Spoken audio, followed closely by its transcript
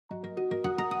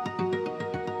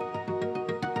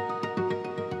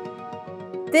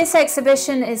This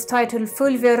exhibition is titled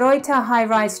Fulvio Roiter High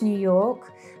Rise New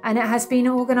York, and it has been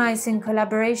organised in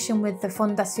collaboration with the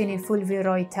Fondazione Fulvio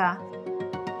Roiter.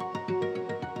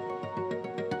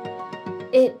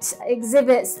 It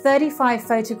exhibits 35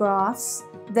 photographs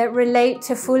that relate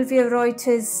to Fulvio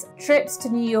Roiter's trips to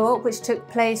New York, which took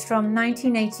place from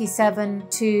 1987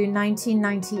 to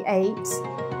 1998.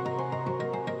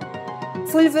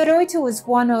 Fulvio Roiter was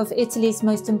one of Italy's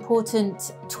most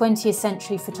important 20th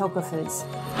century photographers.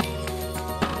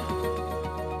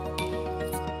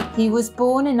 He was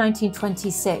born in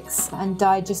 1926 and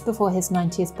died just before his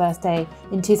 90th birthday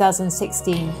in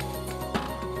 2016.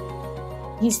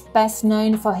 He's best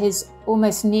known for his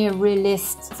almost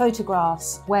near-realist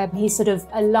photographs, where he sort of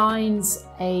aligns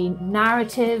a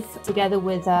narrative together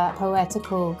with a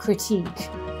poetical critique.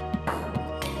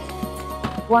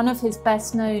 One of his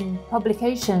best-known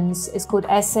publications is called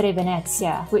Essere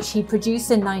Venezia, which he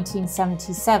produced in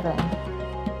 1977.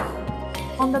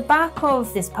 On the back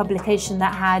of this publication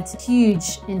that had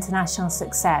huge international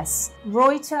success,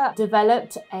 Roiter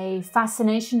developed a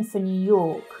fascination for New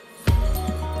York.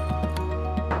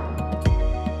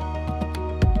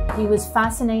 He was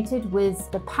fascinated with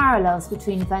the parallels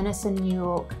between Venice and New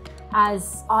York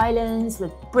as islands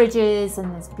with bridges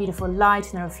and this beautiful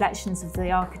light and the reflections of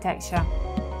the architecture.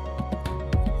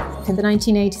 In the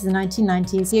 1980s and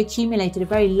 1990s, he accumulated a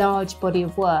very large body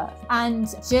of work. And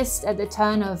just at the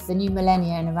turn of the new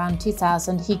millennium, around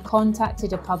 2000, he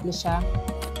contacted a publisher.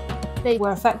 They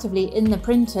were effectively in the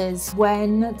printers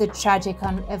when the tragic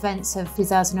events of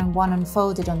 2001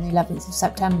 unfolded on the 11th of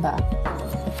September.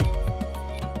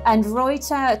 And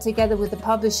Roiter, together with the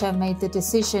publisher, made the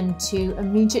decision to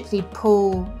immediately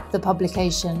pull the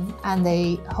publication, and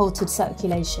they halted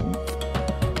circulation.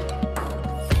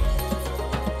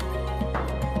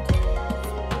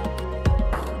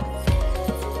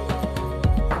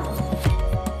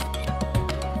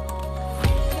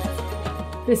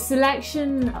 The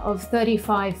selection of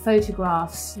 35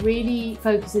 photographs really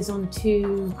focuses on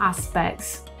two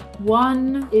aspects.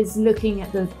 One is looking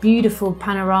at the beautiful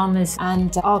panoramas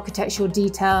and architectural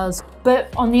details.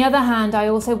 But on the other hand, I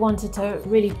also wanted to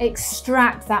really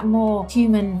extract that more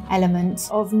human element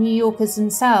of New Yorkers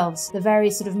themselves, the very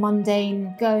sort of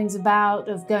mundane goings about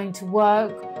of going to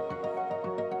work.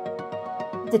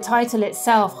 The title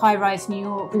itself, High Rise New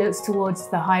York, looks towards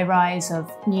the high rise of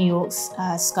New York's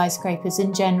skyscrapers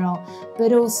in general,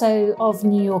 but also of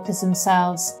New Yorkers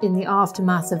themselves in the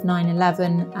aftermath of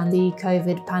 9/11 and the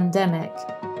COVID pandemic.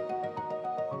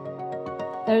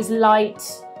 There is light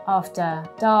after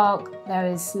dark, there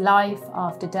is life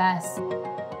after death.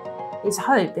 It's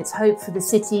hope for the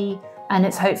city, and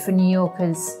it's hope for New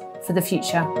Yorkers for the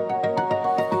future.